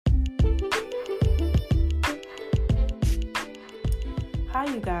Hi,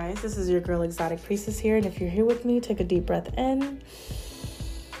 you guys. This is your girl, Exotic Priestess here. And if you're here with me, take a deep breath in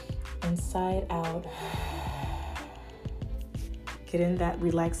and sigh it out. Get in that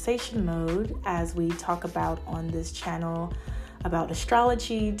relaxation mode as we talk about on this channel about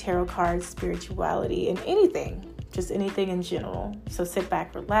astrology, tarot cards, spirituality, and anything, just anything in general. So sit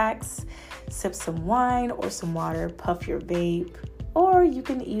back, relax, sip some wine or some water, puff your vape, or you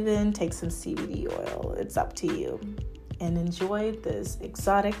can even take some CBD oil. It's up to you. And enjoy this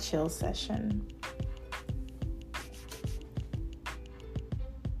exotic chill session.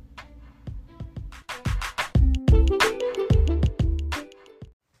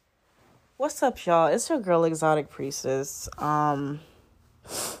 What's up, y'all? It's your girl, Exotic Priestess. And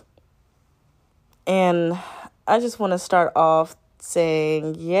I just want to start off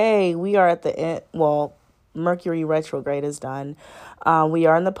saying, yay, we are at the end. Well, Mercury retrograde is done. We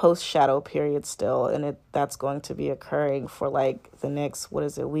are in the post-shadow period still, and that's going to be occurring for like the next,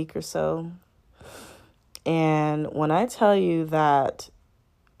 week or so. And when I tell you that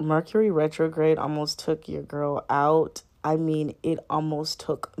Mercury retrograde almost took your girl out, I mean, it almost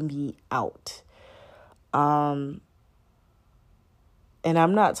took me out. And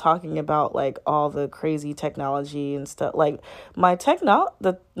I'm not talking about like all the crazy technology and stuff. Like my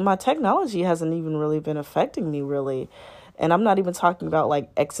technology hasn't even really been affecting me really. And I'm not even talking about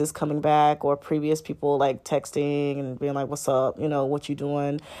like exes coming back or previous people like texting and being like, "What's up? You know, what you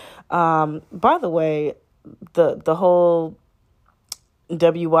doing?" By the way, the whole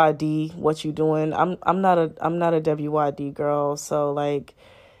WYD, what you doing? I'm not a WYD girl. So like,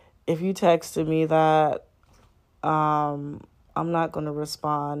 if you texted me that, I'm not going to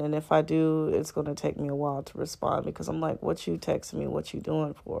respond. And if I do, it's going to take me a while to respond because I'm like, what you texting me? What you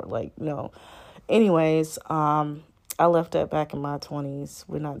doing for? Like, no. Anyways, I left that back in my 20s.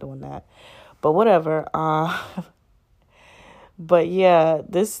 We're not doing that. But whatever. But yeah,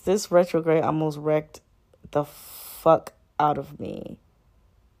 this retrograde almost wrecked the fuck out of me.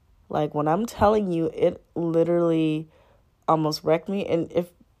 Like when I'm telling you, it literally almost wrecked me.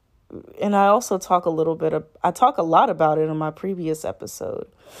 And I also talk a lot about it in my previous episode.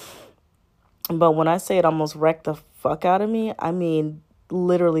 But when I say it almost wrecked the fuck out of me, I mean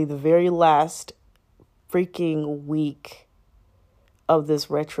literally the very last freaking week of this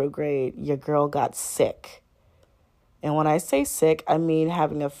retrograde, your girl got sick. And when I say sick, I mean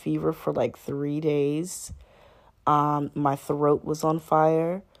having a fever for like 3 days. My throat was on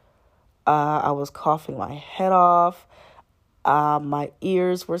fire. I was coughing my head off. My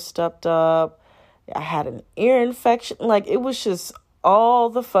ears were stuffed up. I had an ear infection. Like, it was just all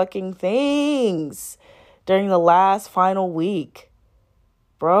the fucking things during the last final week.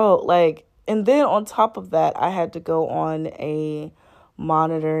 Bro, like, and then on top of that, I had to go on a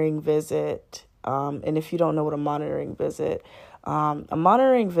monitoring visit. And if you don't know what a monitoring visit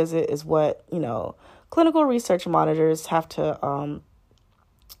is what, clinical research monitors have to,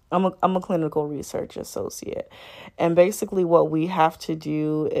 I'm a clinical research associate. And basically what we have to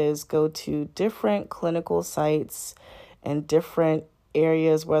do is go to different clinical sites in different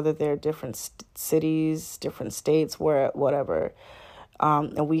areas, whether they're different cities, different states, whatever.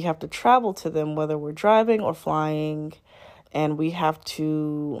 And we have to travel to them, whether we're driving or flying. And we have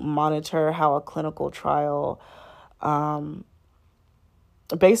to monitor how a clinical trial,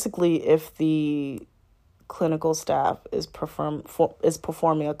 basically if the clinical staff is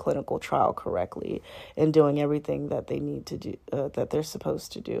performing a clinical trial correctly and doing everything that they need to do, that they're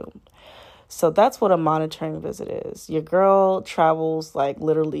supposed to do. So that's what a monitoring visit is. Your girl travels like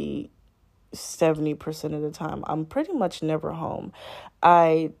literally 70% of the time. I'm pretty much never home.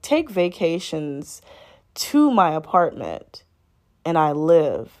 I take vacations to my apartment and I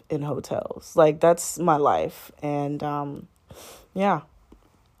live in hotels. Like, that's my life. And yeah.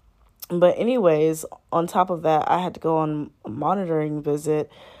 But anyways, on top of that, I had to go on a monitoring visit.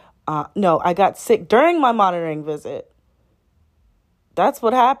 I got sick during my monitoring visit. That's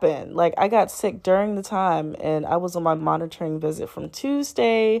what happened. Like, I got sick during the time, and I was on my monitoring visit from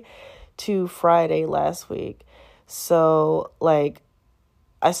Tuesday to Friday last week. So, like,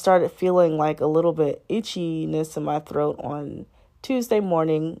 I started feeling like a little bit itchiness in my throat on Tuesday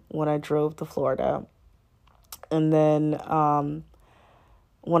morning when I drove to Florida. And then,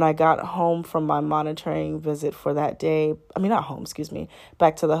 when I got home from my monitoring visit for that day,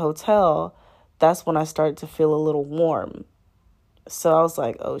 back to the hotel, that's when I started to feel a little warm. So I was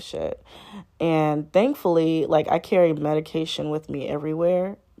like, oh shit. And thankfully, like, I carry medication with me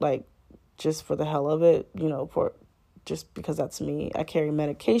everywhere, like, just for the hell of it, just because that's me. I carry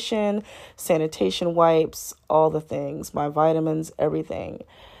medication, sanitation wipes, all the things, my vitamins, everything.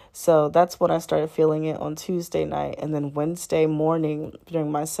 So that's when I started feeling it on Tuesday night. And then Wednesday morning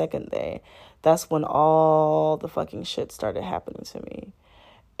during my second day, that's when all the fucking shit started happening to me.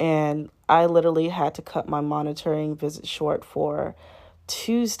 And I literally had to cut my monitoring visit short for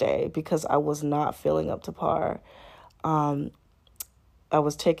Tuesday because I was not feeling up to par. I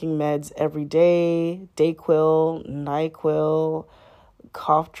was taking meds every day, Dayquil, NyQuil,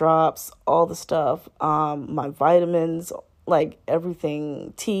 cough drops, all the stuff, my vitamins, like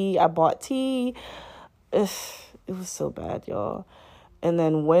everything, tea, I bought tea. It was so bad, y'all. And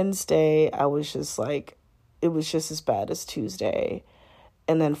then Wednesday, I was just like, it was just as bad as Tuesday.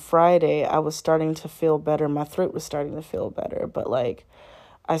 And then Friday, I was starting to feel better. My throat was starting to feel better, but like,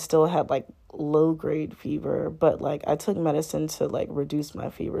 I still had like low grade fever, but like I took medicine to like reduce my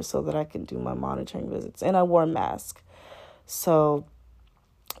fever so that I can do my monitoring visits, and I wore a mask. So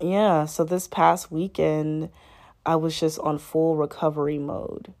yeah, so this past weekend, I was just on full recovery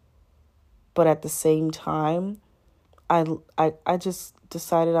mode. But at the same time, I just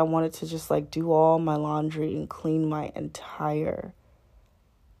decided I wanted to just like do all my laundry and clean my entire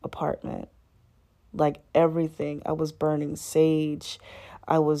apartment. Like everything. I was burning sage.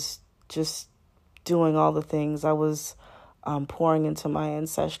 I was just doing all the things. I was pouring into my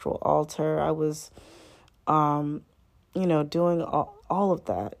ancestral altar. I was, doing all of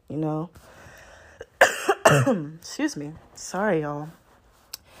that, Excuse me. Sorry, y'all.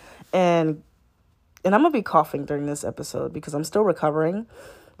 And I'm gonna be coughing during this episode because I'm still recovering.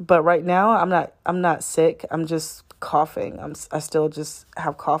 But right now I'm not sick. I'm just coughing. I still just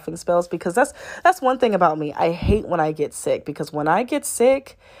have coughing spells because that's one thing about me. I hate when I get sick because when I get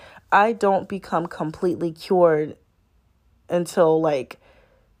sick, I don't become completely cured until like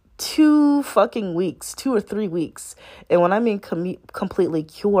 2 or 3 weeks. And when I mean completely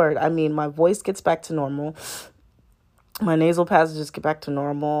cured, I mean my voice gets back to normal. My nasal passages get back to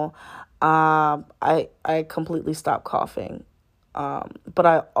normal. I completely stop coughing. But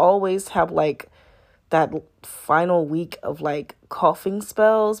I always have like that final week of like coughing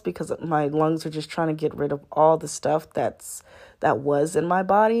spells because my lungs are just trying to get rid of all the stuff that was in my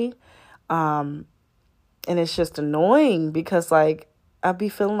body. And it's just annoying because like I'd be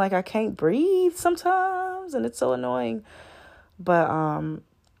feeling like I can't breathe sometimes, and it's so annoying. But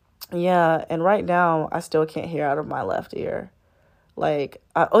yeah, and right now I still can't hear out of my left ear. Like,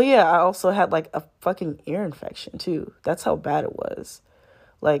 I also had like a fucking ear infection too. That's how bad it was.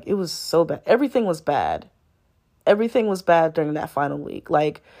 Like, it was so bad. Everything was bad. Everything was bad during that final week.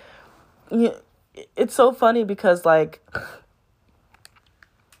 Like, it's so funny because like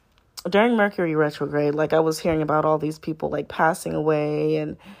during Mercury retrograde, like I was hearing about all these people like passing away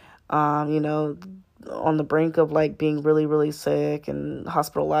and, on the brink of like being really, really sick and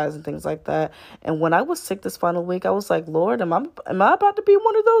hospitalized and things like that. And when I was sick this final week, I was like, Lord, am I about to be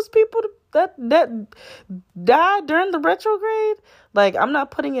one of those people that died during the retrograde? Like, I'm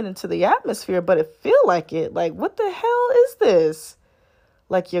not putting it into the atmosphere, but it feel like it. Like, what the hell is this?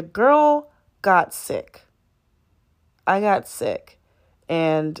 Like, your girl got sick. I got sick.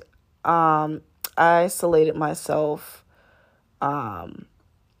 And I isolated myself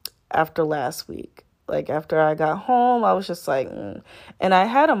after last week. Like, after I got home, I was just like, And I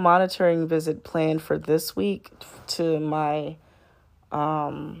had a monitoring visit planned for this week to my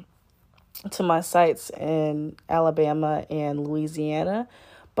sites in Alabama and Louisiana.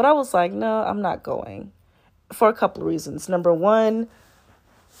 But I was like, no, I'm not going for a couple of reasons. Number one,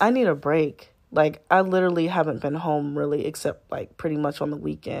 I need a break. Like, I literally haven't been home really except like pretty much on the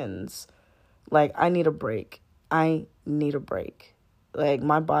weekends. Like, I need a break. Like,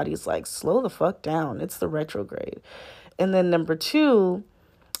 my body's like, slow the fuck down. It's the retrograde. And then number two,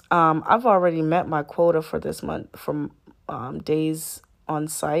 I've already met my quota for this month from days on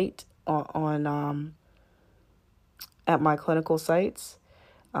site on at my clinical sites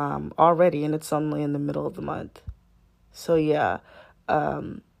already, and it's only in the middle of the month. So yeah, I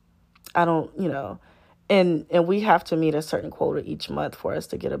don't, and we have to meet a certain quota each month for us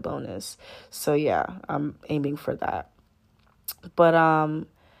to get a bonus. So yeah, I'm aiming for that. But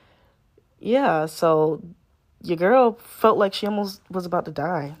yeah, so your girl felt like she almost was about to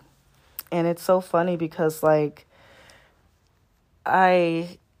die. And it's so funny because like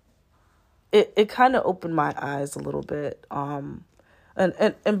it kind of opened my eyes a little bit. And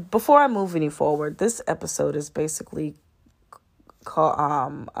before I move any forward, this episode is basically called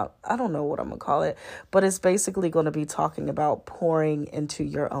I don't know what I'm gonna call it, but it's basically going to be talking about pouring into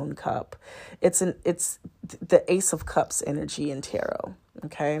your own cup. It's the Ace of Cups energy in tarot.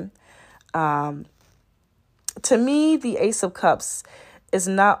 Okay, to me, the Ace of Cups is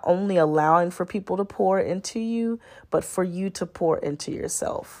not only allowing for people to pour into you, but for you to pour into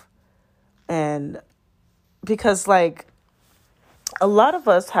yourself. And because like a lot of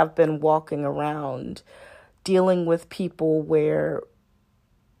us have been walking around dealing with people where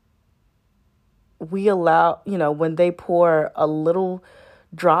we allow, when they pour a little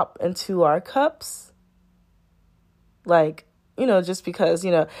drop into our cups, like, just because,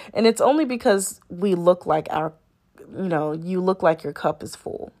 and it's only because we look like you look like your cup is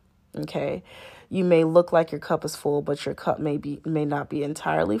full. Okay. You may look like your cup is full, but your cup may not be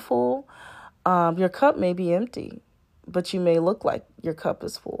entirely full. Your cup may be empty, but you may look like your cup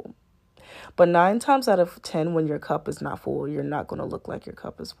is full. But 9 times out of 10, when your cup is not full, you're not going to look like your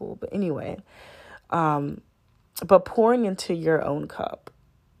cup is full. But anyway, but pouring into your own cup,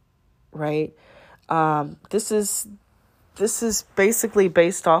 right? This is basically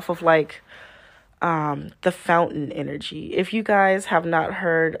based off of like the fountain energy. If you guys have not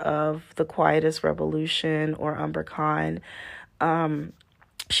heard of The Quietest Revolution or Amber Khan,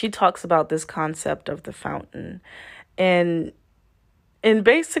 she talks about this concept of the fountain. And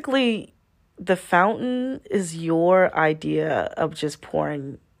basically, the fountain is your idea of just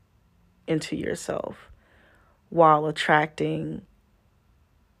pouring into yourself while attracting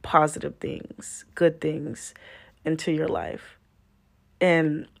positive things, good things into your life.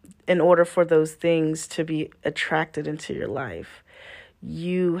 And in order for those things to be attracted into your life,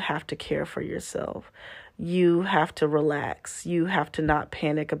 you have to care for yourself. You have to relax. You have to not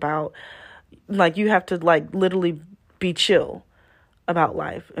panic about, like, you have to like literally be chill about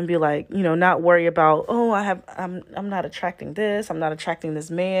life and be like, not worry about, I'm not attracting this. I'm not attracting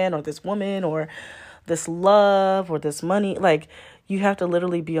this man or this woman or this love or this money. Like, you have to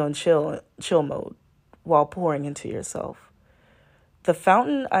literally be on chill mode while pouring into yourself. The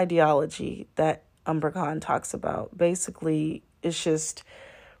fountain ideology that Amber Khan talks about basically is just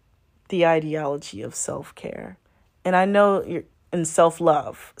the ideology of self-care. And I know you're in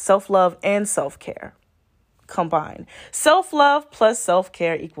self-love and self-care combined. Self-love plus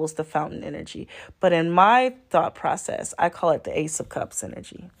self-care equals the fountain energy. But in my thought process, I call it the Ace of Cups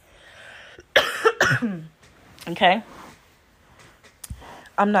energy. Okay?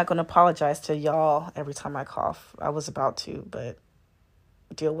 I'm not going to apologize to y'all every time I cough. I was about to, but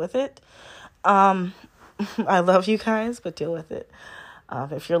deal with it. I love you guys, but deal with it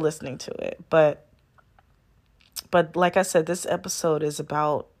if you're listening to it. But like I said, this episode is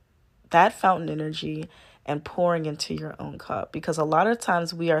about that fountain energy and pouring into your own cup. Because a lot of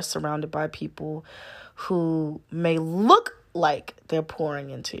times we are surrounded by people who may look like they're pouring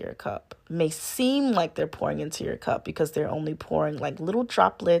into your cup, may seem like they're pouring into your cup because they're only pouring like little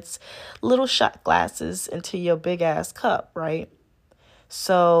droplets, little shot glasses into your big ass cup, right?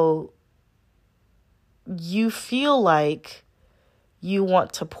 So you feel like you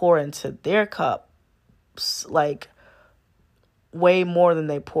want to pour into their cup like way more than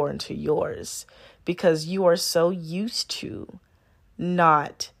they pour into yours, because you are so used to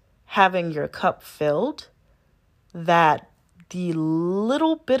not having your cup filled that the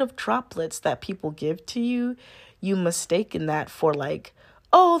little bit of droplets that people give to you, you mistaken that for like,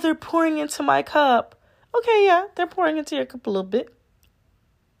 oh, they're pouring into my cup. Okay, yeah, they're pouring into your cup a little bit.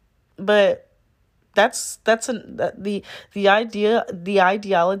 But the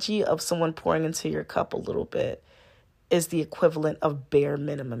ideology of someone pouring into your cup a little bit is the equivalent of bare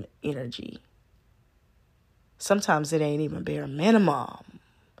minimum energy. Sometimes it ain't even bare minimum.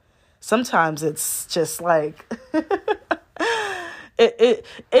 Sometimes it's just like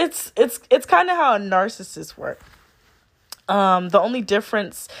it's kind of how a narcissist works. The only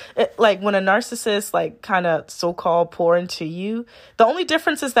difference, like when a narcissist like kind of so-called pour into you, the only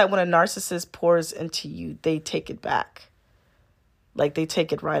difference is that when a narcissist pours into you, they take it back. Like they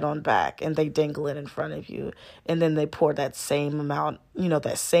take it right on back and they dangle it in front of you. And then they pour that same amount,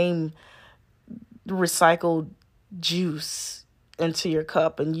 that same recycled juice into your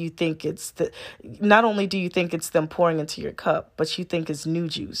cup. And you think not only do you think it's them pouring into your cup, but you think it's new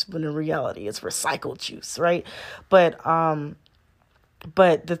juice when in reality it's recycled juice, right? But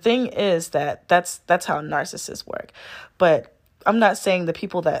the thing is that's how narcissists work. But I'm not saying the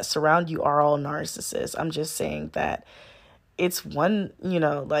people that surround you are all narcissists. I'm just saying that it's one,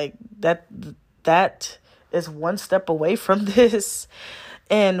 like that is one step away from this.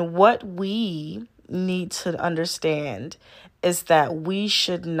 And what we need to understand is that we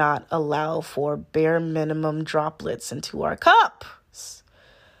should not allow for bare minimum droplets into our cups.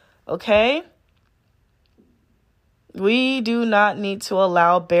 Okay? We do not need to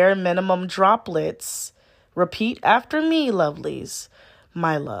allow bare minimum droplets. Repeat after me, lovelies,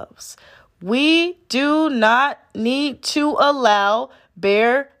 my loves. We do not need to allow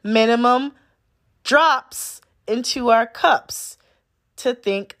bare minimum drops into our cups to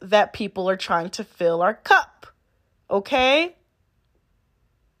think that people are trying to fill our cup. Okay?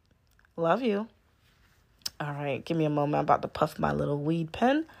 Love you. All right, give me a moment. I'm about to puff my little weed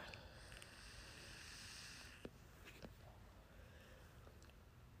pen.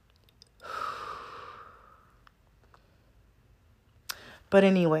 But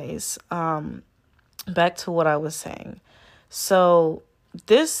anyways, back to what I was saying. So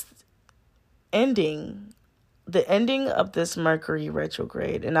this ending, the ending of this Mercury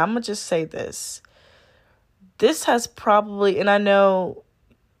retrograde, and I'm going to just say this. This has probably, and I know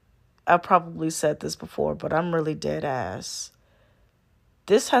I probably said this before, but I'm really dead ass.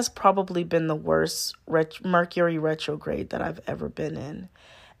 This has probably been the worst Mercury retrograde that I've ever been in.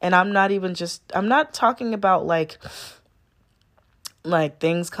 And I'm not talking about like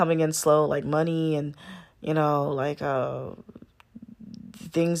things coming in slow, like money and,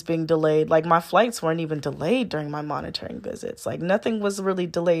 things being delayed. Like my flights weren't even delayed during my monitoring visits. Like nothing was really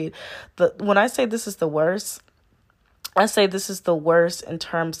delayed. When I say this is the worst, I say this is the worst in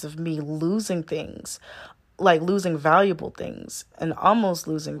terms of me losing things, like losing valuable things and almost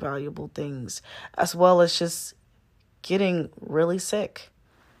losing valuable things, as well as just getting really sick,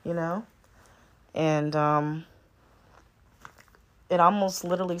 and it almost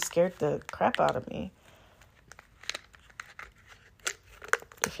literally scared the crap out of me.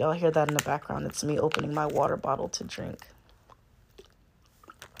 If y'all hear that in the background, it's me opening my water bottle to drink.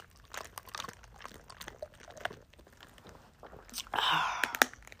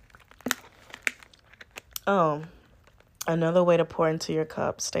 Oh, another way to pour into your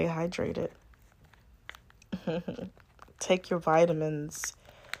cup. Stay hydrated. Take your vitamins.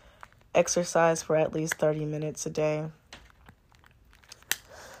 Exercise for at least 30 minutes a day.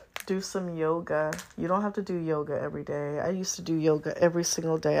 Do some yoga. You don't have to do yoga every day. I used to do yoga every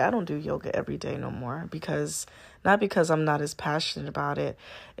single day. I don't do yoga every day no more not because I'm not as passionate about it.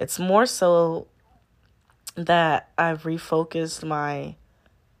 It's more so that I've refocused my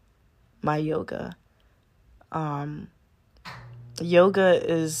yoga.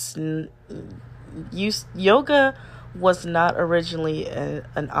 Yoga was not originally an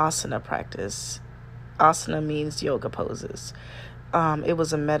asana practice. Asana means yoga poses.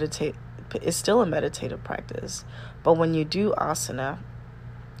 It's still a meditative practice. But when you do asana,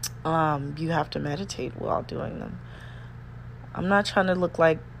 you have to meditate while doing them. I'm not trying to look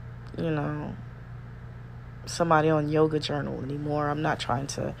like, somebody on Yoga Journal anymore. I'm not trying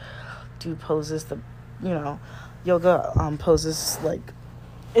to do poses, yoga poses like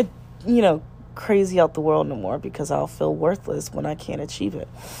it, crazy out the world no more, because I'll feel worthless when I can't achieve it.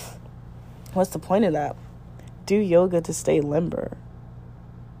 What's the point of that? Do yoga to stay limber,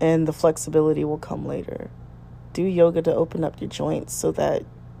 and the flexibility will come later. Do yoga to open up your joints so that,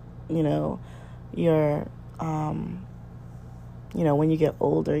 your, when you get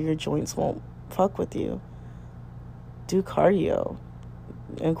older, your joints won't fuck with you. Do cardio.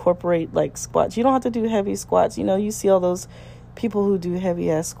 Incorporate like squats. You don't have to do heavy squats. You see all those people who do heavy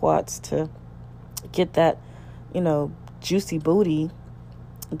ass squats to get that, juicy booty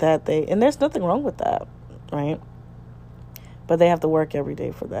and there's nothing wrong with that, right? But they have to work every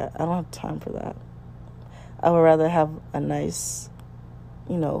day for that. I don't have time for that. I would rather have a nice,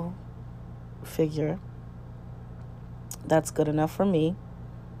 figure. That's good enough for me.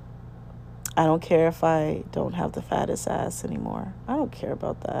 I don't care if I don't have the fattest ass anymore. I don't care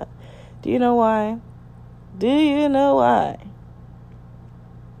about that. Do you know why?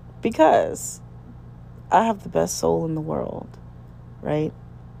 Because I have the best soul in the world, right?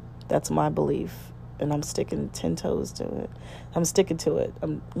 That's my belief, and I'm sticking 10 toes to it. I'm sticking to it.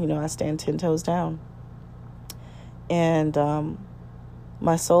 I stand 10 toes down. And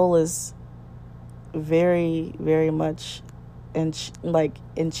my soul is very, very much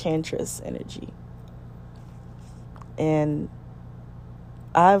enchantress energy. And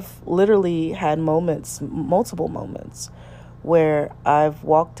I've literally had multiple moments, where I've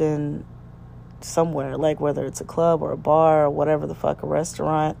walked in somewhere, like whether it's a club or a bar or whatever the fuck, a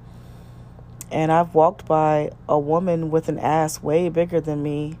restaurant, and I've walked by a woman with an ass way bigger than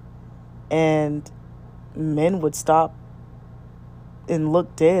me, and men would stop and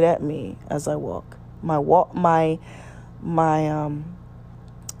look dead at me as I walk. My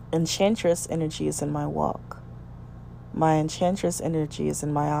enchantress energy is in my walk. My enchantress energy is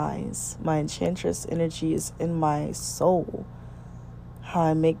in my eyes. My enchantress energy is in my soul. How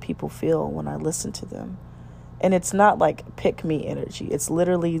I make people feel when I listen to them. And it's not like pick me energy. It's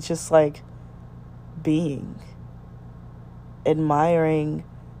literally just like being, admiring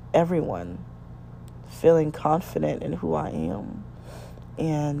everyone, feeling confident in who I am.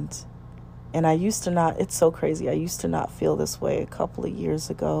 And I used to not, it's so crazy. I used to not feel this way a couple of years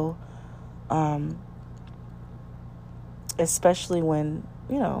ago. Especially when,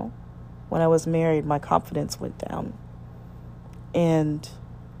 when I was married, my confidence went down. And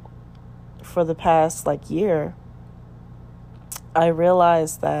for the past year, I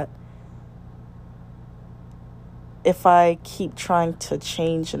realized that if I keep trying to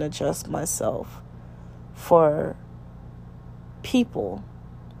change and adjust myself for people,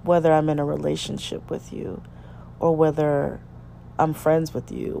 whether I'm in a relationship with you or whether I'm friends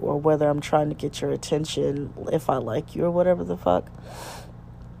with you or whether I'm trying to get your attention if I like you or whatever the fuck,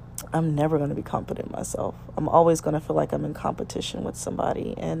 I'm never going to be confident in myself. I'm always going to feel like I'm in competition with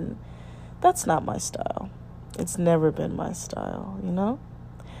somebody, and that's not my style. It's never been my style,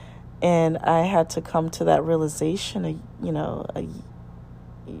 And I had to come to that realization,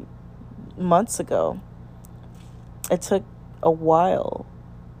 months ago. It took a while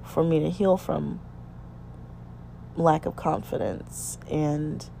for me to heal from lack of confidence,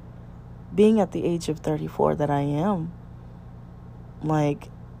 and being at the age of 34 that I am,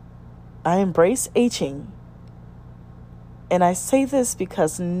 I embrace aging. And I say this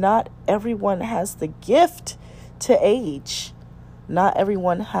because not everyone has the gift to age. Not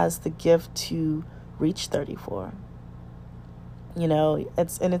everyone has the gift to reach 34.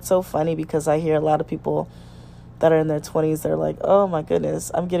 It's so funny because I hear a lot of people that are in their 20s, they're like, oh my goodness,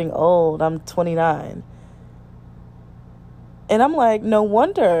 I'm getting old, I'm 29. And I'm like, no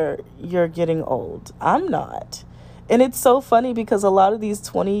wonder you're getting old. I'm not. And it's so funny because a lot of these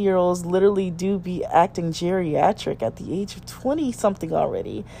 20-year-olds literally do be acting geriatric at the age of 20-something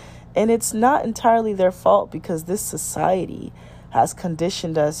already. And it's not entirely their fault because this society has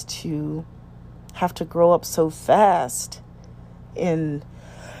conditioned us to have to grow up so fast and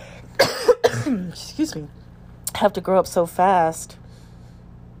excuse me, have to grow up so fast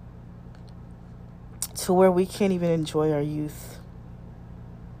to where we can't even enjoy our youth.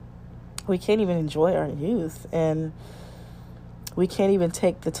 We can't even enjoy our youth, and we can't even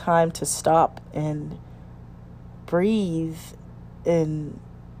take the time to stop and breathe and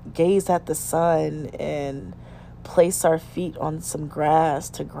gaze at the sun and place our feet on some grass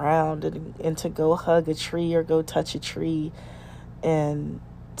to ground and to go hug a tree or go touch a tree and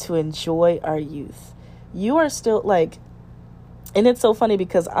to enjoy our youth. You are still and it's so funny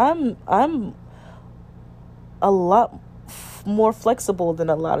because I'm a lot more flexible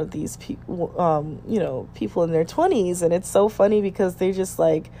than a lot of these people, people in their 20s. And it's so funny because they're just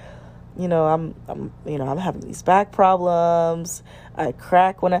I'm having these back problems. I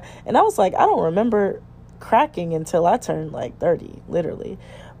crack and I was like, I don't remember cracking until I turned 30, literally.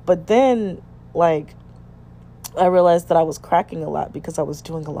 But then I realized that I was cracking a lot because I was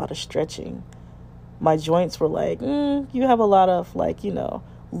doing a lot of stretching. My joints were you have a lot of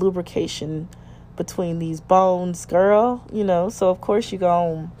lubrication between these bones, girl, so of course you're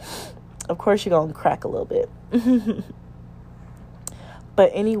going to crack a little bit.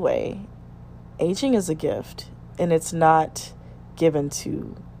 But anyway, aging is a gift, and it's not given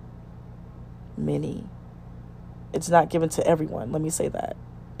to many. It's not given to everyone. Let me say that.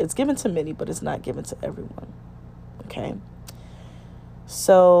 It's given to many, but it's not given to everyone. Okay?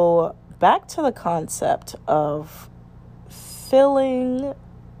 So back to the concept of filling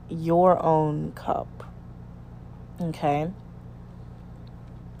your own cup. Okay?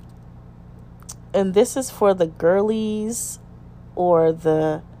 And this is for the girlies or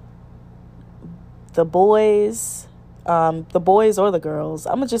the boys, the boys or the girls.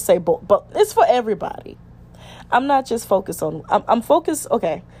 I'm going to just say but it's for everybody. I'm not just focused on, I'm focused,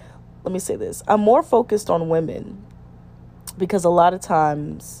 okay, let me say this. I'm more focused on women because a lot of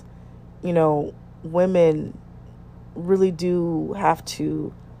times, women really do have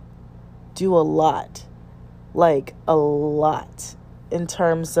to do a lot in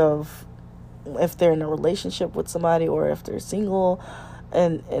terms of if they're in a relationship with somebody or if they're single.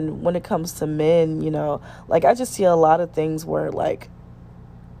 And when it comes to men, I just see a lot of things where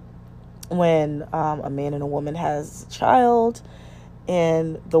when a man and a woman has a child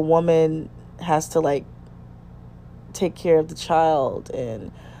and the woman has to take care of the child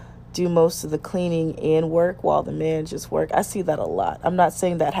and do most of the cleaning and work while the man just work. I see that a lot. I'm not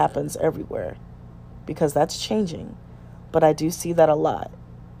saying that happens everywhere because that's changing, but I do see that a lot,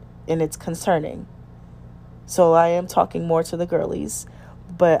 and it's concerning. So I am talking more to the girlies,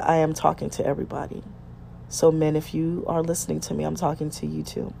 but I am talking to everybody. So men, if you are listening to me, I'm talking to you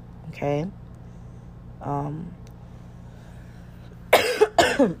too. Okay?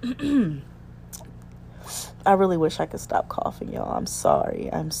 I really wish I could stop coughing, y'all. I'm sorry.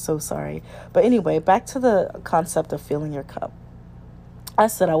 I'm so sorry. But anyway, back to the concept of filling your cup. I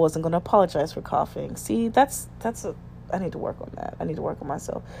said I wasn't going to apologize for coughing. See, I need to work on that. I need to work on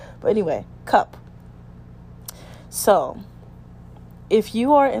myself. But anyway, cup. So, if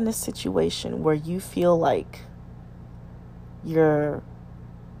you are in a situation where you feel like you're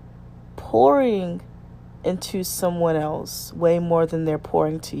pouring into someone else way more than they're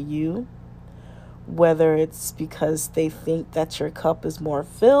pouring to you, whether it's because they think that your cup is more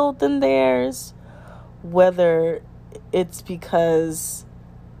filled than theirs, whether it's because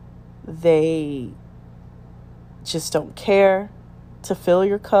they just don't care to fill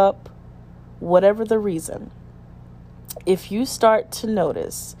your cup, whatever the reason, if you start to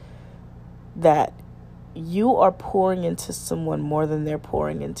notice that you are pouring into someone more than they're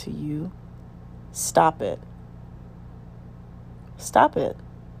pouring into you, stop it. Stop it.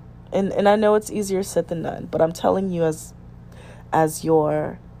 And I know it's easier said than done, but I'm telling you as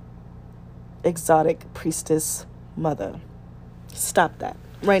your exotic priestess mother, stop that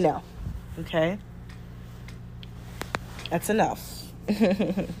right now. Okay? That's enough.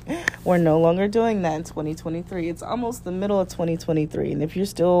 We're no longer doing that in 2023. It's almost the middle of 2023. And if you're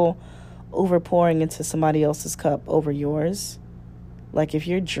still overpouring into somebody else's cup over yours, like if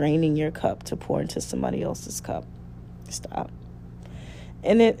you're draining your cup to pour into somebody else's cup, stop.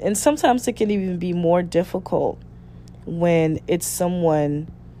 And sometimes it can even be more difficult when it's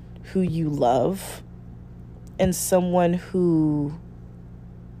someone who you love and someone who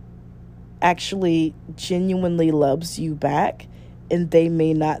actually genuinely loves you back, and they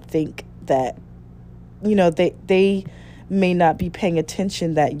may not think that, they may not be paying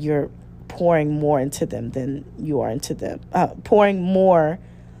attention that you're pouring more into them than you are into them. Pouring more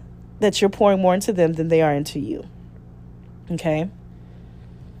into them than they are into you. Okay?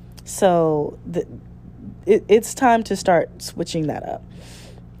 So it's time to start switching that up.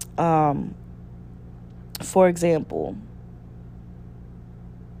 For example,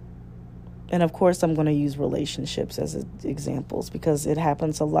 and of course I'm going to use relationships as examples because it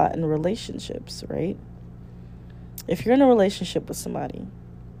happens a lot in relationships, right? If you're in a relationship with somebody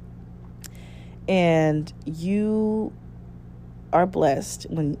and you are blessed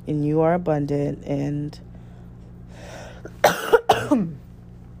and you are abundant and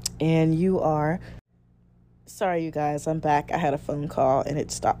and you are... Sorry, you guys, I'm back. I had a phone call and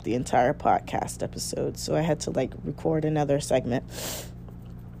it stopped the entire podcast episode, so I had to record another segment.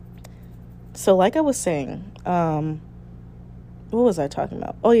 So like I was saying, what was I talking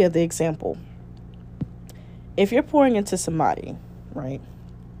about? Oh yeah, the example. If you're pouring into somebody, right,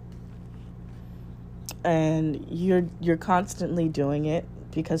 and you're constantly doing it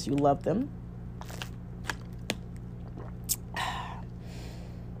because you love them,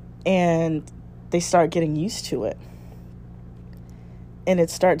 and they start getting used to it, and it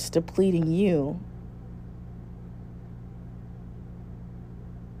starts depleting you,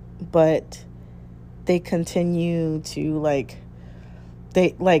 but they continue to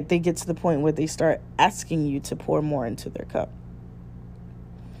they get to the point where they start asking you to pour more into their cup.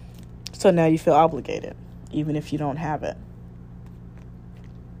 So now you feel obligated, even if you don't have it.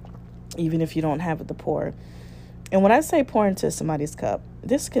 Even if you don't have it to pour. And when I say pour into somebody's cup,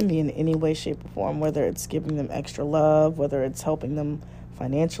 this can be in any way, shape, or form, whether it's giving them extra love, whether it's helping them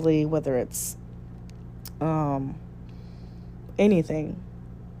financially, whether it's anything.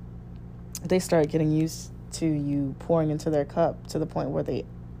 They start getting used to you pouring into their cup to the point where they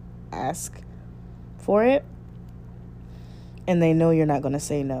ask for it, and they know you're not going to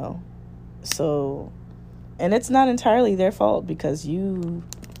say no. So, and it's not entirely their fault because you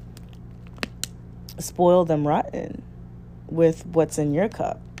spoil them rotten with what's in your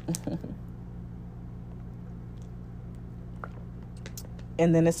cup.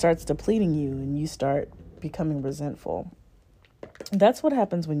 And then it starts depleting you and you start becoming resentful. That's what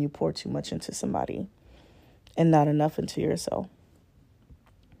happens when you pour too much into somebody and not enough into yourself.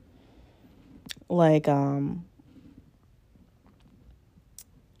 Like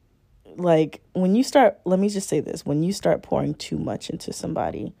when you start, let me just say this, when you start pouring too much into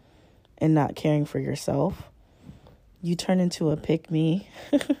somebody and not caring for yourself, you turn into a pick-me.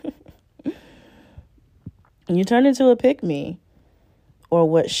 You turn into a pick-me, or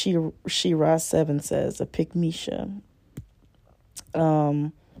what Shira 7 says, a pick-misha.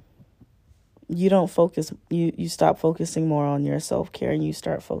 You don't focus, you stop focusing more on your self-care, and you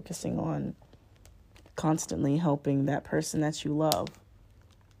start focusing on constantly helping that person that you love.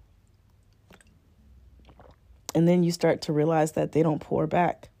 And then you start to realize that they don't pour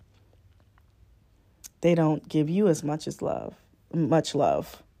back. They don't give you as much love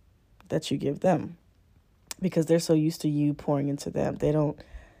that you give them, because they're so used to you pouring into them. They don't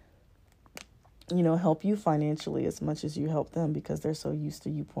help you financially as much as you help them, because they're so used to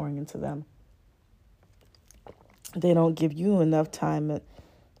you pouring into them. They don't give you enough time,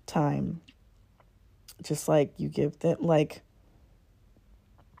 just like you give them, like,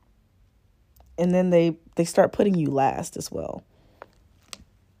 and then they start putting you last as well.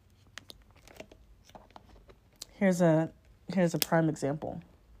 Here's a prime example.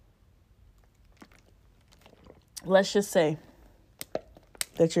 Let's just say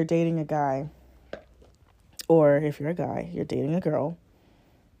that you're dating a guy, or if you're a guy, you're dating a girl,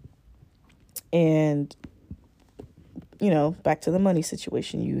 and, back to the money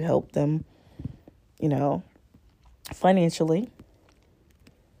situation, you help them, financially,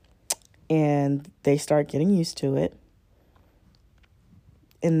 and they start getting used to it.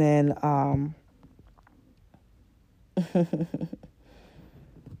 And then,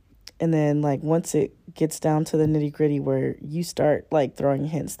 and then, like, once it gets down to the nitty gritty where you start, like, throwing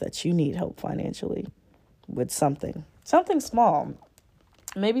hints that you need help financially with something small,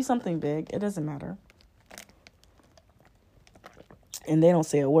 maybe something big, it doesn't matter. And they don't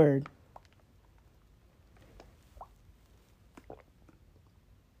say a word.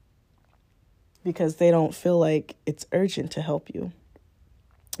 Because they don't feel like it's urgent to help you.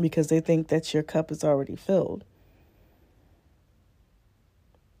 Because they think that your cup is already filled.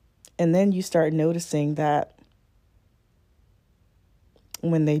 And then you start noticing that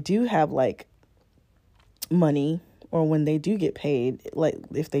when they do have, like, money, or when they do get paid, like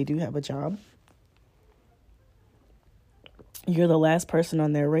if they do have a job, you're the last person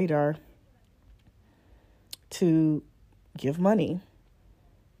on their radar to give money.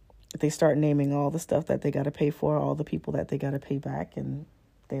 They start naming all the stuff that they got to pay for, all the people that they got to pay back, and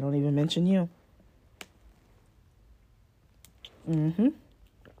they don't even mention you.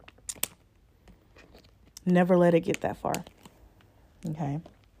 Never let it get that far. Okay?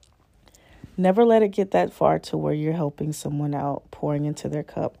 Never let it get that far to where you're helping someone out, pouring into their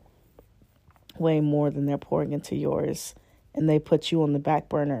cup way more than they're pouring into yours, and they put you on the back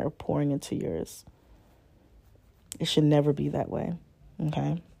burner of pouring into yours. It should never be that way.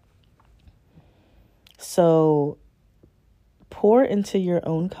 Okay? So pour into your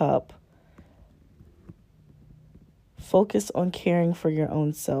own cup. Focus on caring for your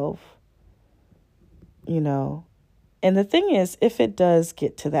own self. And the thing is, if it does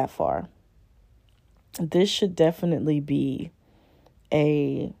get to that far, this should definitely be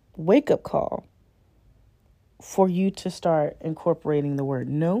a wake-up call for you to start incorporating the word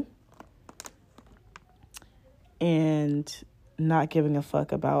no and not giving a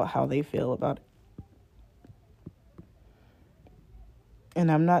fuck about how they feel about it.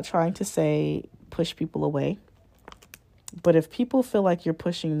 And I'm not trying to say push people away, but if people feel like you're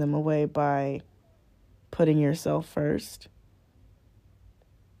pushing them away by putting yourself first,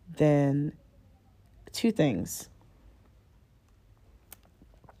 then two things.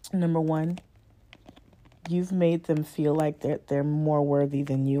 Number one, you've made them feel like they're more worthy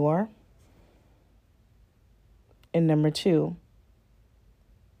than you are. And number two,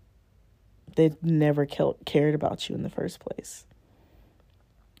 they've never cared about you in the first place.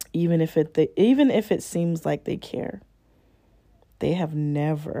 Even if it seems like they care, they have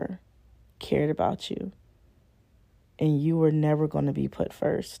never cared about you. And you were never going to be put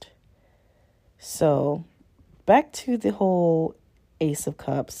first. So, back to the whole Ace of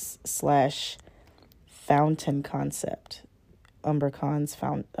Cups / fountain concept. Umber Khan's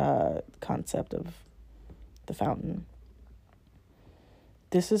concept of the fountain.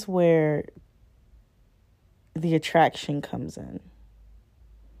 This is where the attraction comes in.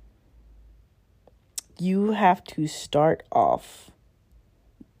 You have to start off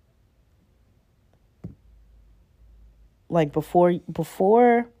like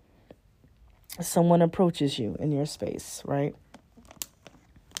before someone approaches you in your space, right?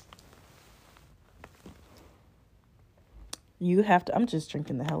 You have to, I'm just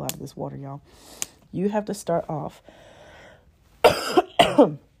drinking the hell out of this water, y'all. You have to start off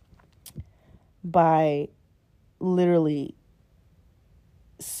by literally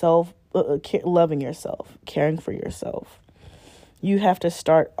loving yourself, caring for yourself. You have to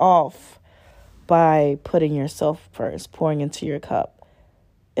start off by putting yourself first, pouring into your cup.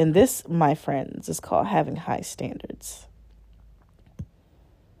 And this, my friends, is called having high standards.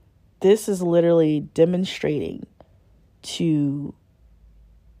 This is literally demonstrating to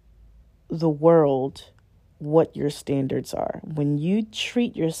the world what your standards are. When you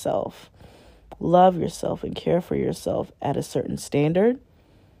treat yourself, love yourself, and care for yourself at a certain standard,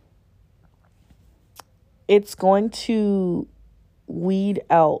 it's going to weed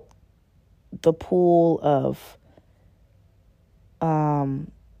out the pool of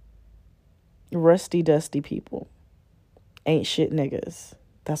Rusty, dusty people. Ain't shit niggas.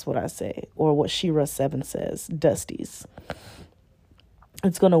 That's what I say. Or what Shira 7 says, dusties.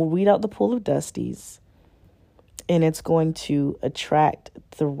 It's going to weed out the pool of dusties. And it's going to attract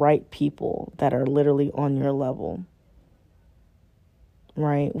the right people that are literally on your level.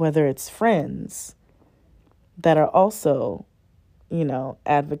 Right? Whether it's friends that are also,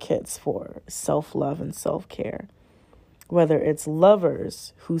 advocates for self-love and self-care. Whether it's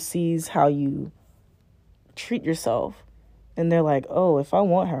lovers who sees how you treat yourself and they're like, oh, if I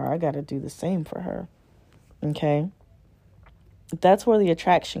want her, I got to do the same for her. Okay? That's where the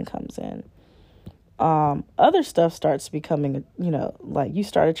attraction comes in. Other stuff starts becoming, like you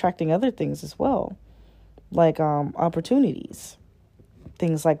start attracting other things as well. Like opportunities.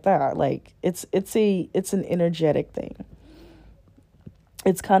 Things like that. Like it's an energetic thing.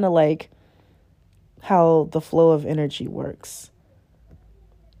 It's kind of like how the flow of energy works.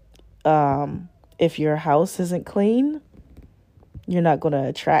 If your house isn't clean, you're not going to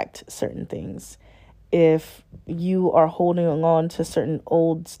attract certain things. If you are holding on to certain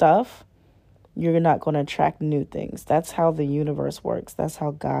old stuff, you're not going to attract new things. That's how the universe works. That's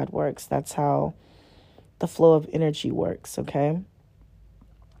how God works. That's how the flow of energy works, okay?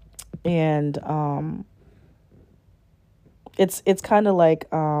 And it's kind of like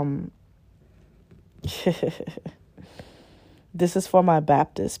this is for my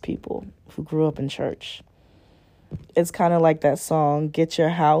Baptist people who grew up in church. It's kind of like that song, Get Your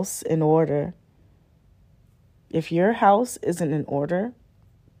House in Order. If your house isn't in order,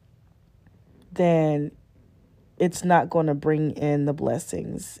 then it's not going to bring in the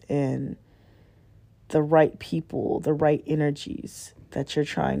blessings and the right people, the right energies that you're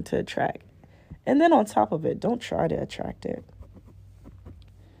trying to attract. And then on top of it, don't try to attract it.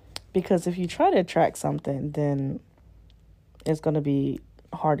 Because if you try to attract something, then it's going to be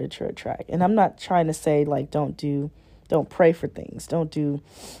harder to attract. And I'm not trying to say, like, don't pray for things. Don't do,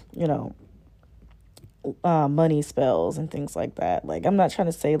 money spells and things like that. Like, I'm not trying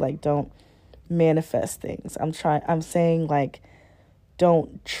to say, like, don't manifest things. I'm saying, like,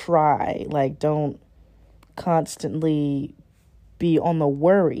 don't try. Like, don't constantly be on the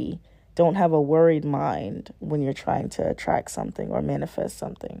worry. Don't have a worried mind when you're trying to attract something or manifest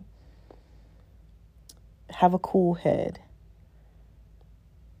something. Have a cool head.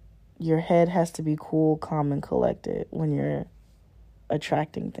 Your head has to be cool, calm, and collected when you're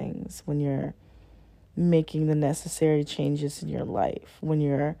attracting things, when you're making the necessary changes in your life, when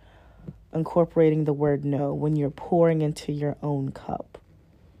you're incorporating the word no, when you're pouring into your own cup.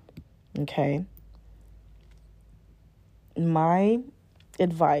 Okay? My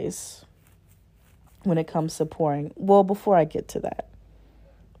advice when it comes to pouring, well, before I get to that,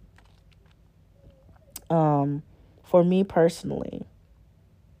 for me personally,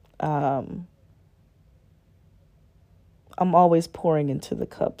 I'm always pouring into the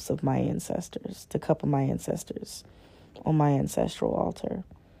cups of my ancestors, the cup of my ancestors on my ancestral altar.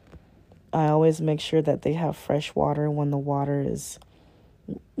 I always make sure that they have fresh water when the water is,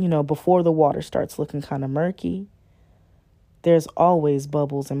 before the water starts looking kind of murky. There's always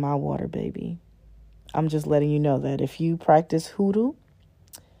bubbles in my water, baby. I'm just letting you know that if you practice hoodoo,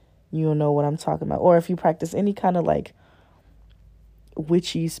 you'll know what I'm talking about. Or if you practice any kind of like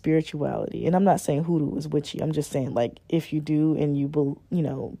witchy spirituality. And I'm not saying hoodoo is witchy. I'm just saying, like, if you do and you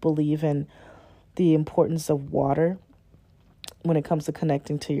believe in the importance of water when it comes to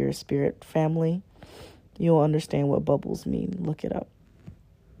connecting to your spirit family, you'll understand what bubbles mean. Look it up.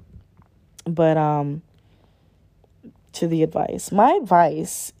 But to the advice. My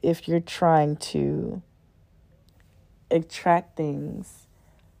advice, if you're trying to attract things,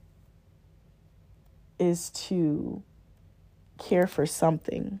 is to care for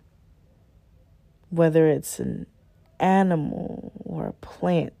something, whether it's an animal or a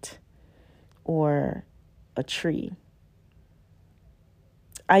plant or a tree.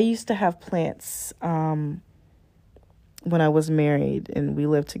 I used to have plants when I was married and we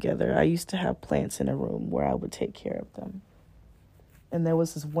lived together. I used to have plants in a room where I would take care of them. And there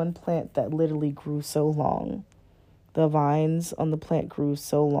was this one plant that literally grew so long. The vines on the plant grew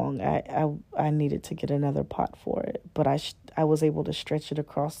so long. I needed to get another pot for it. But I was able to stretch it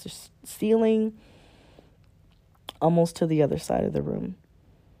across the ceiling almost to the other side of the room.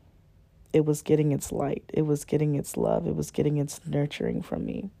 It was getting its light. It was getting its love. It was getting its nurturing from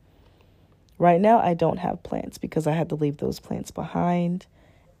me. Right now, I don't have plants because I had to leave those plants behind.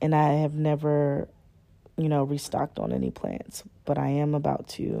 And I have never, restocked on any plants. But I am about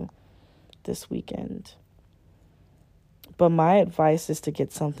to this weekend. But my advice is to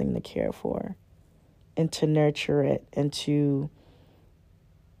get something to care for and to nurture it and to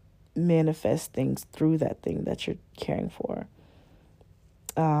manifest things through that thing that you're caring for.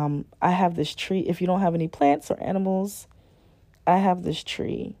 I have this tree. If you don't have any plants or animals, I have this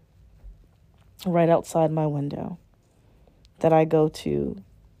tree right outside my window that I go to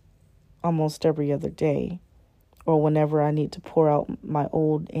almost every other day, or whenever I need to pour out my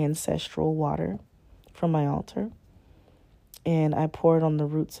old ancestral water from my altar. And I pour it on the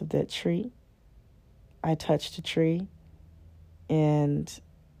roots of that tree. I touch the tree and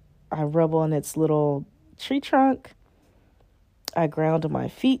I rub on its little tree trunk. I ground my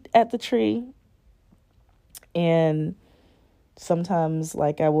feet at the tree. And sometimes,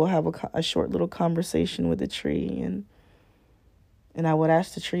 like, I will have a short little conversation with the tree, and I would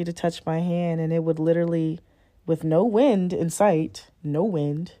ask the tree to touch my hand, and it would literally, with no wind in sight, no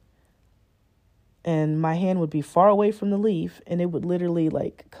wind, and my hand would be far away from the leaf, and it would literally,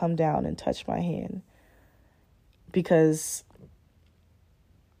 like, come down and touch my hand. Because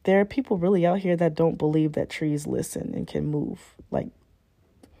there are people really out here that don't believe that trees listen and can move. Like,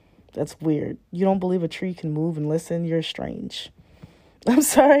 that's weird. You don't believe a tree can move and listen? You're strange. I'm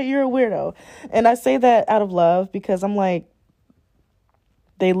sorry, you're a weirdo. And I say that out of love because I'm like,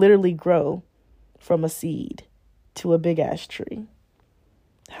 they literally grow from a seed to a big ass tree.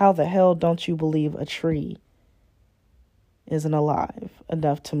 How the hell don't you believe a tree isn't alive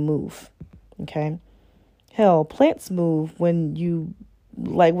enough to move? Okay? Hell, plants move when you,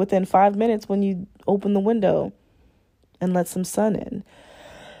 like, within 5 minutes when you open the window and let some sun in.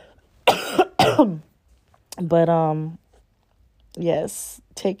 But, yes,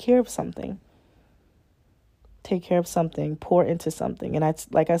 take care of something. Take care of something. Pour into something. And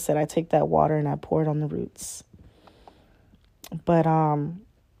like I said, I take that water and I pour it on the roots. But, and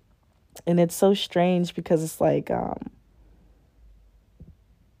it's so strange because it's like,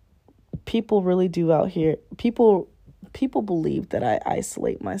 people really do out here. People believe that I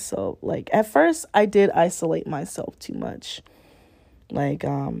isolate myself. Like, at first I did isolate myself too much. Like,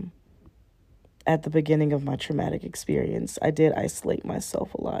 at the beginning of my traumatic experience, I did isolate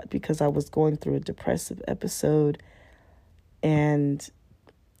myself a lot because I was going through a depressive episode, and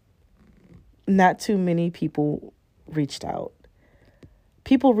not too many people reached out.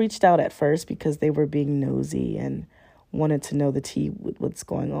 People reached out at first because they were being nosy and wanted to know the tea with what's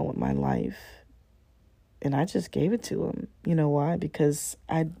going on with my life. And I just gave it to them. You know why? Because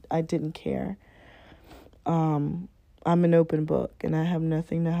I didn't care. I'm an open book and I have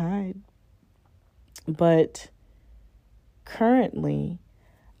nothing to hide. But currently,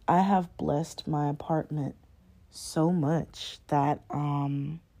 I have blessed my apartment so much that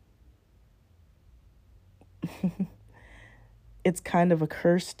it's kind of a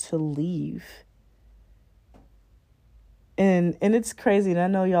curse to leave. And it's crazy. And I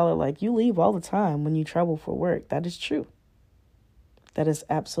know y'all are like, you leave all the time when you travel for work. That is true. That is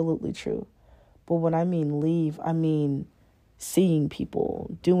absolutely true. But when I mean leave, I mean seeing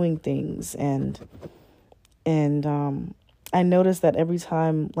people, doing things. And I notice that every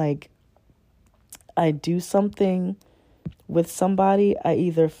time, like, I do something with somebody, I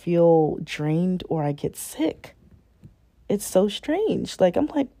either feel drained or I get sick. It's so strange. Like, I'm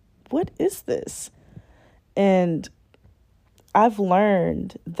like, what is this? And I've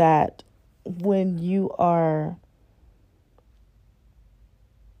learned that when you are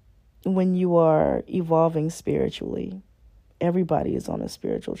evolving spiritually, everybody is on a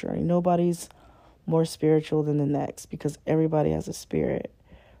spiritual journey. Nobody's more spiritual than the next because everybody has a spirit.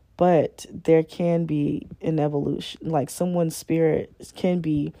 But there can be an evolution. Like, someone's spirit can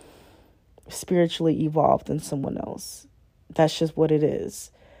be spiritually evolved than someone else. That's just what it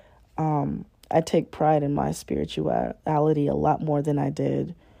is. I take pride in my spirituality a lot more than I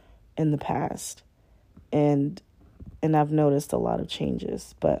did in the past. And I've noticed a lot of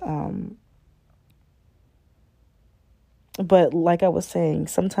changes. But like I was saying,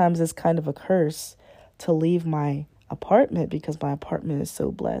 sometimes it's kind of a curse to leave my apartment because my apartment is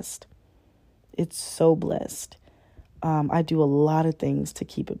so blessed. It's so blessed. I do a lot of things to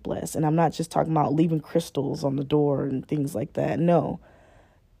keep it blessed. And I'm not just talking about leaving crystals on the door and things like that. No.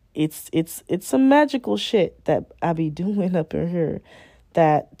 It's some magical shit that I be doing up in here,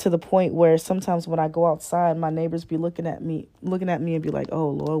 that to the point where sometimes when I go outside, my neighbors be looking at me and be like, oh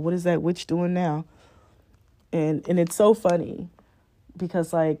Lord, what is that witch doing now? And it's so funny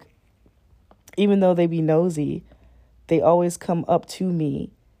because, like, even though they be nosy, they always come up to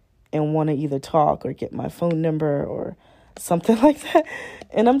me and want to either talk or get my phone number or something like that.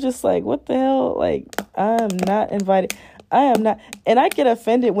 And I'm just like, what the hell? Like, I'm not invited. I am not. And I get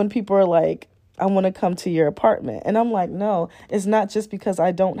offended when people are like, I want to come to your apartment. And I'm like, no, it's not just because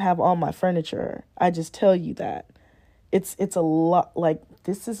I don't have all my furniture. I just tell you that. it's a lot, like,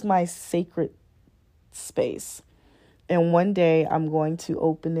 this is my sacred space. And one day I'm going to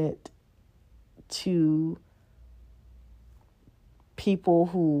open it to people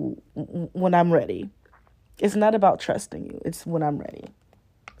who, when I'm ready. It's not about trusting you. It's when I'm ready.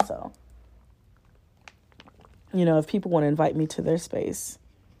 So, if people want to invite me to their space,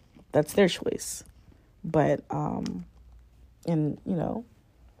 that's their choice. But, and,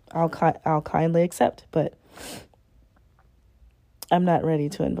 I'll kindly accept, but I'm not ready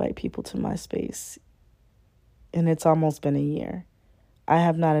to invite people to my space. And it's almost been a year. I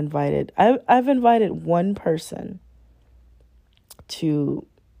have not invited, I've invited one person to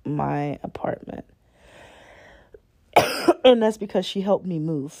my apartment. And that's because she helped me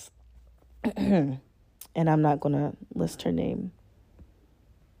move. And I'm not going to list her name.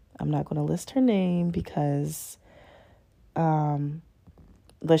 Because,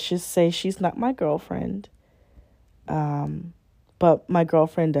 let's just say she's not my girlfriend. But my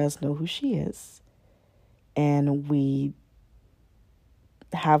girlfriend does know who she is. And we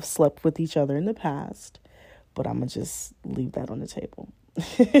have slept with each other in the past. But I'm going to just leave that on the table.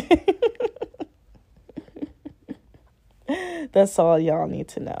 That's all y'all need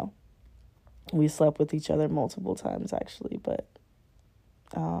to know. We slept with each other multiple times, actually. But,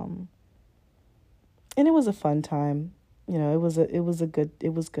 and it was a fun time. It was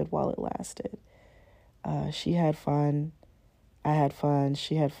good while it lasted. She had fun. I had fun.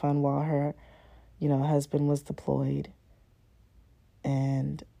 She had fun while her, husband was deployed.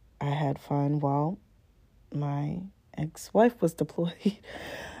 And I had fun while my ex-wife was deployed.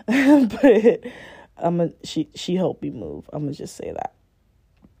 But she helped me move. I'm gonna just say that.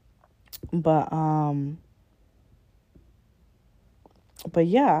 But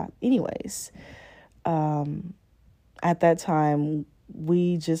yeah, anyways, at that time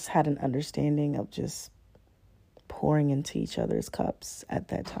we just had an understanding of just pouring into each other's cups at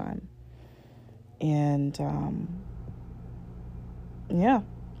that time. And yeah.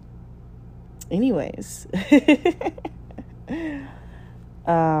 Anyways.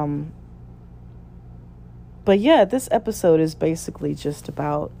 But yeah, this episode is basically just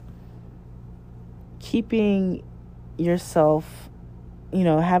about keeping yourself,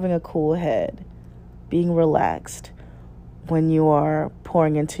 having a cool head, being relaxed when you are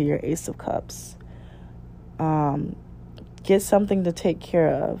pouring into your Ace of Cups. Get something to take care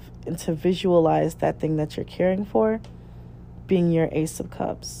of and to visualize that thing that you're caring for being your Ace of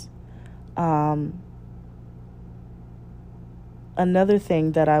Cups. Another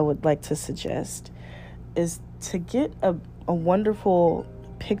thing that I would like to suggest is to get a wonderful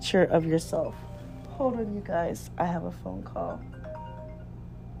picture of yourself. Hold on, you guys. I have a phone call.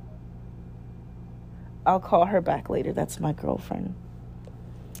 I'll call her back later. That's my girlfriend.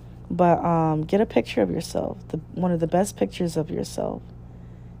 But get a picture of yourself, one of the best pictures of yourself,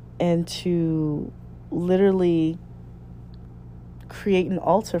 and to literally create an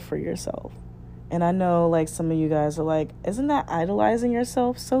altar for yourself. And I know, like, some of you guys are like, isn't that idolizing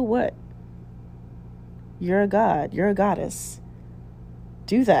yourself? So what? You're a god. You're a goddess.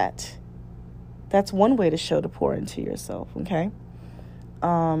 Do that. That's one way to pour into yourself, okay?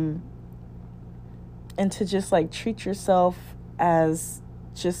 And to just, like, treat yourself as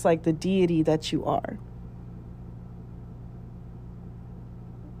just like the deity that you are.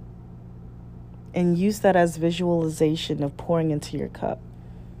 And use that as visualization of pouring into your cup.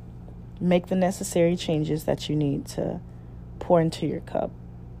 Make the necessary changes that you need to pour into your cup.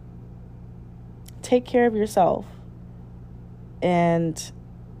 Take care of yourself. And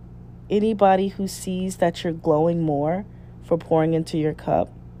anybody who sees that you're glowing more for pouring into your cup,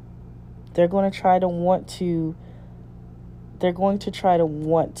 they're going to try to want to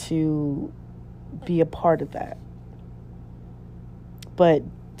be a part of that. But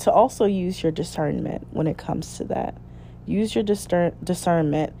to also use your discernment when it comes to that. Use your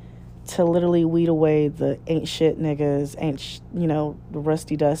discernment to literally weed away the ain't shit niggas, the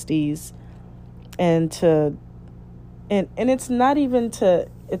rusty dusties, and it's not even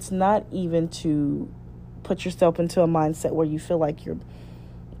to put yourself into a mindset where you feel like you're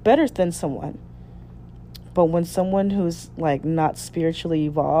better than someone. But when someone who's like not spiritually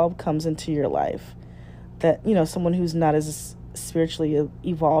evolved comes into your life, that, someone who's not as spiritually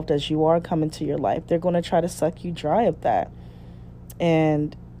evolved as you are come into your life, they're going to try to suck you dry of that.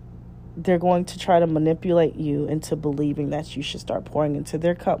 And they're going to try to manipulate you into believing that you should start pouring into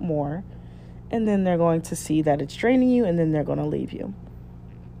their cup more. And then they're going to see that it's draining you, and then they're going to leave you.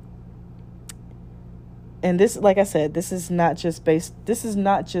 And this, like I said, this is not just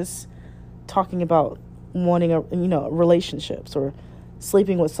talking about wanting relationships or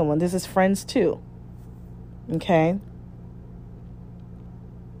sleeping with someone. This is friends too. Okay?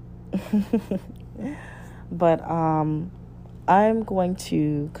 But I'm going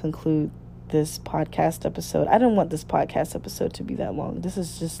to conclude this podcast episode. I didn't want this podcast episode to be that long. This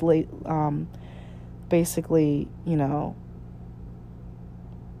is just late, basically,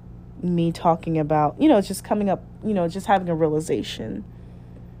 me talking about, just coming up, just having a realization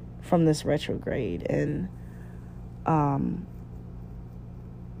from this retrograde, and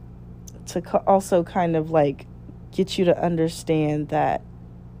to also kind of like get you to understand that,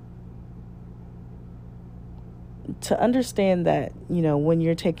 when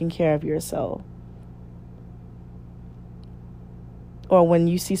you're taking care of yourself, or when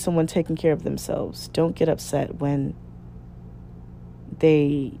you see someone taking care of themselves, don't get upset when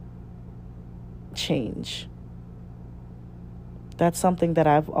they change. That's something that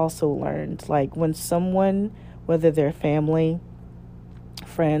I've also learned. Like, when someone, whether they're family,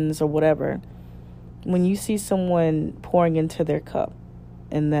 friends, or whatever, when you see someone pouring into their cup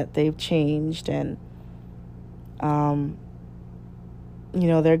and that they've changed and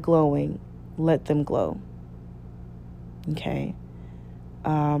they're glowing, let them glow. Okay.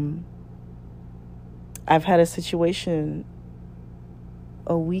 I've had a situation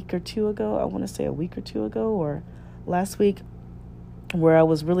a week or two ago or last week, where I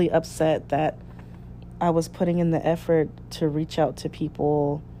was really upset that I was putting in the effort to reach out to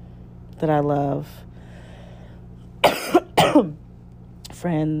people that I love,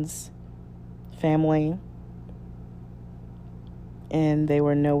 friends, family, and they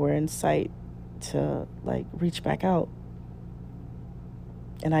were nowhere in sight to reach back out.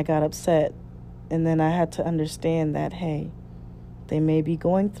 And I got upset, and then I had to understand that, hey, they may be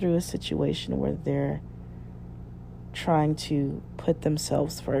going through a situation where they're trying to put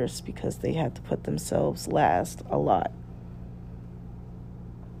themselves first because they had to put themselves last a lot.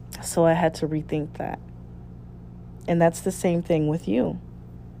 So I had to rethink that. And that's the same thing with you.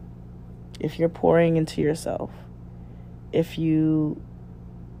 If you're pouring into yourself, if you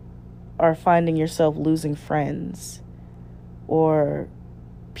are finding yourself losing friends, or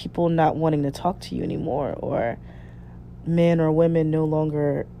people not wanting to talk to you anymore, or men or women no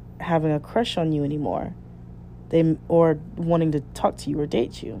longer having a crush on you anymore, or wanting to talk to you or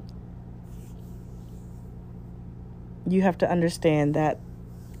date you, you have to understand that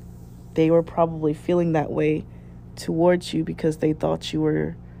they were probably feeling that way towards you because they thought you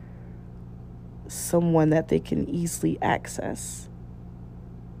were someone that they can easily access.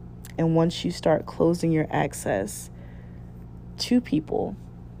 And once you start closing your access to people,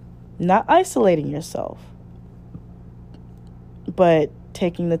 not isolating yourself, but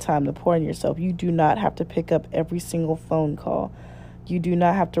taking the time to pour in yourself. You do not have to pick up every single phone call. You do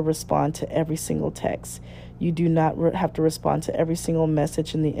not have to respond to every single text. You do not have to respond to every single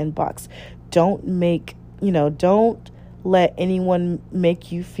message in the inbox. Don't let anyone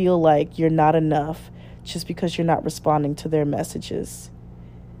make you feel like you're not enough just because you're not responding to their messages.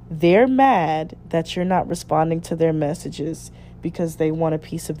 They're mad that you're not responding to their messages because they want a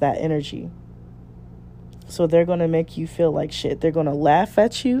piece of that energy. So they're going to make you feel like shit. They're going to laugh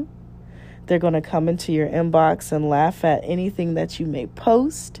at you. They're going to come into your inbox and laugh at anything that you may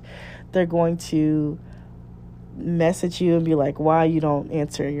post. They're going to message you and be like, why you don't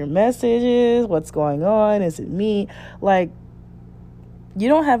answer your messages? What's going on? Is it me? You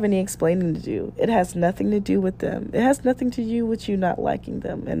don't have any explaining to do. It has nothing to do with them. It has nothing to do with you not liking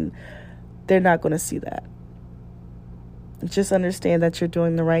them. And they're not going to see that. Just understand that you're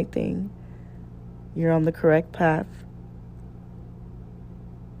doing the right thing. You're on the correct path.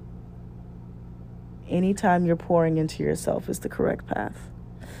 Anytime you're pouring into yourself is the correct path.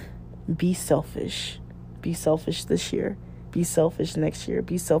 Be selfish. Be selfish this year. Be selfish next year.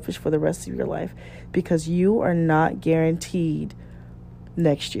 Be selfish for the rest of your life, because you are not guaranteed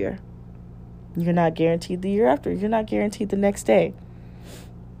next year. You're not guaranteed the year after. You're not guaranteed the next day.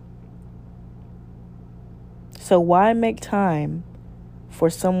 So why make time for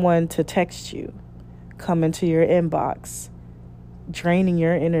someone to text you, come into your inbox, draining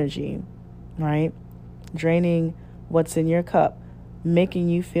your energy, right? Draining what's in your cup, making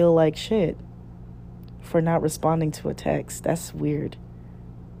you feel like shit for not responding to a text. That's weird.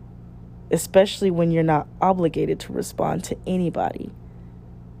 Especially when you're not obligated to respond to anybody.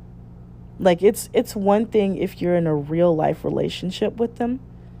 It's one thing if you're in a real life relationship with them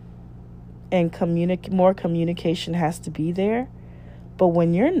and more communication has to be there. But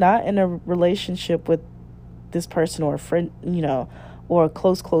when you're not in a relationship with this person, or a friend, or a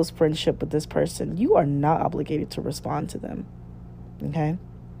close friendship with this person, you are not obligated to respond to them. Okay?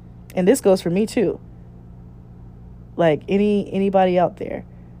 And this goes for me too. Anybody out there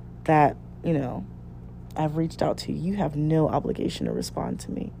that, I've reached out to, you have no obligation to respond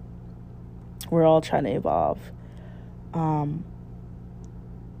to me. We're all trying to evolve.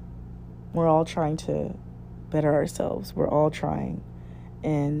 We're all trying to better ourselves. We're all trying.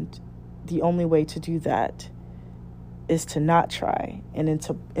 And the only way to do that is to not try and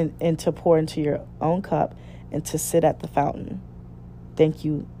to pour into your own cup and to sit at the fountain. Thank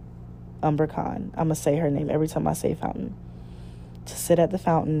you, Umber Khan. I'm going to say her name every time I say fountain. To sit at the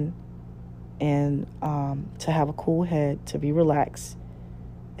fountain and to have a cool head, to be relaxed,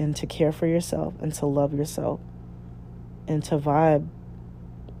 and to care for yourself and to love yourself and to vibe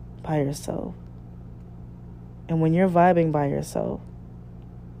by yourself. And when you're vibing by yourself,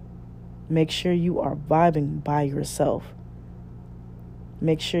 make sure you are vibing by yourself.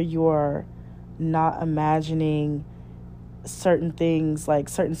 Make sure you are not imagining certain things, like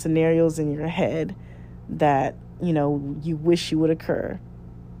certain scenarios in your head that, you wish you would occur.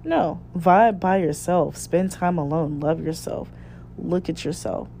 No, vibe by yourself. Spend time alone. Love yourself. Look at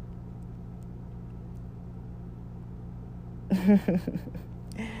yourself.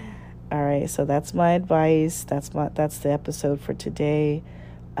 All right, so that's my advice. That's the episode for today.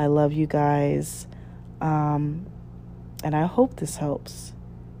 I love you guys. And I hope this helps.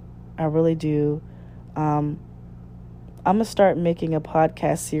 I really do. I'm going to start making a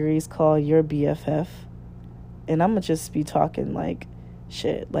podcast series called Your BFF. And I'm going to just be talking like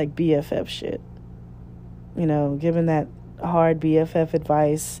shit, like BFF shit. Giving that hard BFF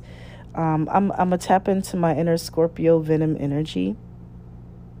advice. I'm going to tap into my inner Scorpio Venom energy.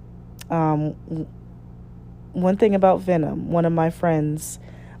 One thing about Venom, one of my friends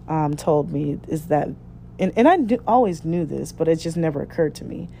told me is that, and I always knew this, but it just never occurred to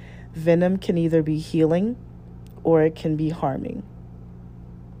me. Venom can either be healing or it can be harming.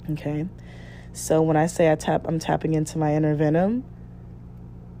 Okay? So when I say I'm tapping into my inner Venom,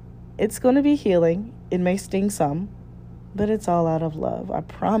 it's going to be healing. It may sting some, but it's all out of love. I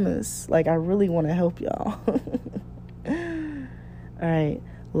promise. Like, I really want to help y'all. All right.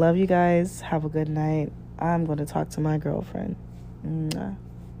 Love you guys. Have a good night. I'm going to talk to my girlfriend. Mwah.